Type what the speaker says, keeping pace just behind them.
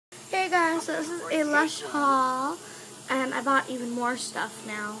So this is a Lush haul, and I bought even more stuff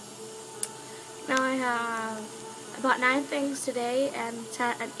now. Now I bought 9 things today and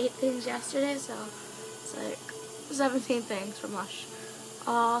 8 things yesterday, so it's like 17 things from Lush,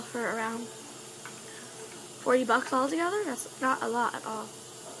 all for around 40 bucks altogether. That's not a lot at all.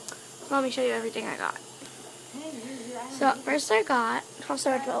 So let me show you everything I got. So first I'll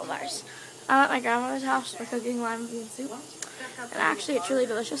start with bellivars. I'm at my grandmother's house. We're cooking lima bean soup, and actually it's really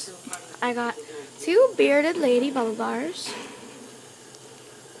delicious. I got 2 bearded lady bellivars,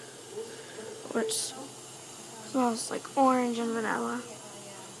 which smells like orange and vanilla.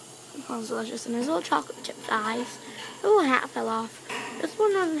 It smells delicious, and there's little chocolate chip thighs. The little hat fell off. This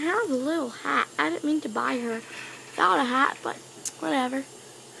one doesn't have a little hat. I didn't mean to buy her without a hat, but whatever.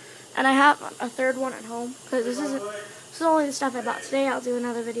 And I have a third one at home, because this is only the stuff I bought today. I'll do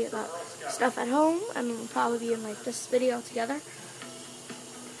another video about stuff at home, and we'll probably be in like this video together.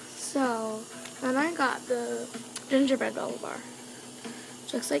 So, then I got the gingerbread bellivars.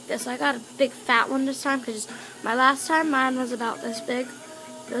 Which looks like this. I got a big fat one this time, because my last time mine was about this big.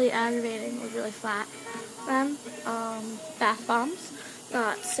 Really aggravating. It was really flat. Then, bath bombs.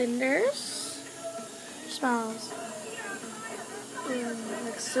 Got cinders. Smells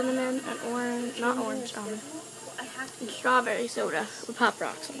like cinnamon and orange, not orange, and strawberry soda with Pop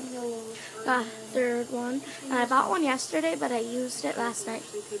Rocks. Got a third one. And I bought one yesterday, but I used it last night.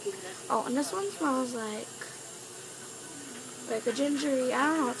 Oh, and this one smells like a gingery, I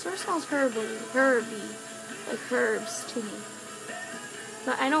don't know, it sort of smells herby, like herbs to me.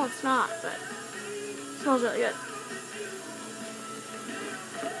 But I know it's not, but it smells really good.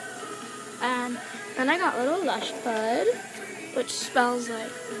 And then I got little Lush Bud, which smells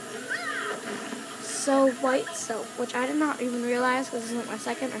like So White soap, which I did not even realize because this is like my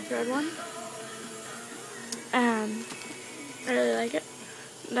second or third one. And I really like it.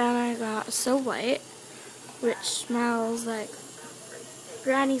 Then I got So White, which smells like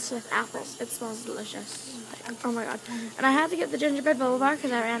Granny Smith apples. It smells delicious. Like, oh my god. And I had to get the gingerbread bellivars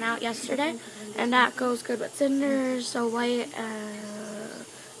because I ran out yesterday. And that goes good with cinders, So White, and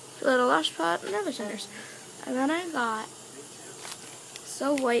little Lush Bud, and other cinders. And then I got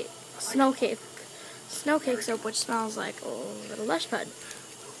So White snow cake soap, which smells like a little Lush Bud.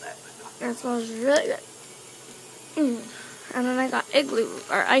 And it smells really good. And then I got Igloo,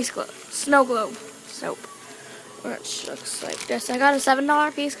 or Snow Globe soap, which looks like this. I got a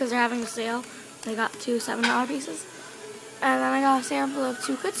 $7 piece because they're having a sale. They got 2 $7 pieces. And then I got a sample of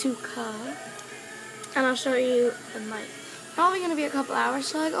Cjvfjxdy. And I'll show you in like, probably going to be a couple hours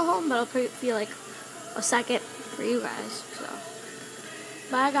till I go home, but it'll be like a second for you guys. So,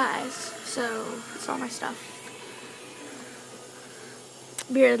 bye guys. So, that's all my stuff.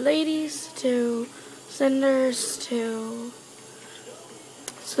 Bearded ladies, to cinders, to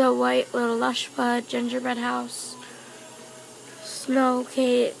So White, little Lush Bud, gingerbread house, snow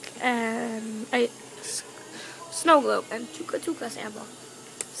cake, and snow globe, and Cjvfjxdy sample.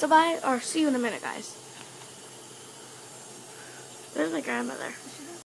 So bye, or see you in a minute, guys. There's my grandmother.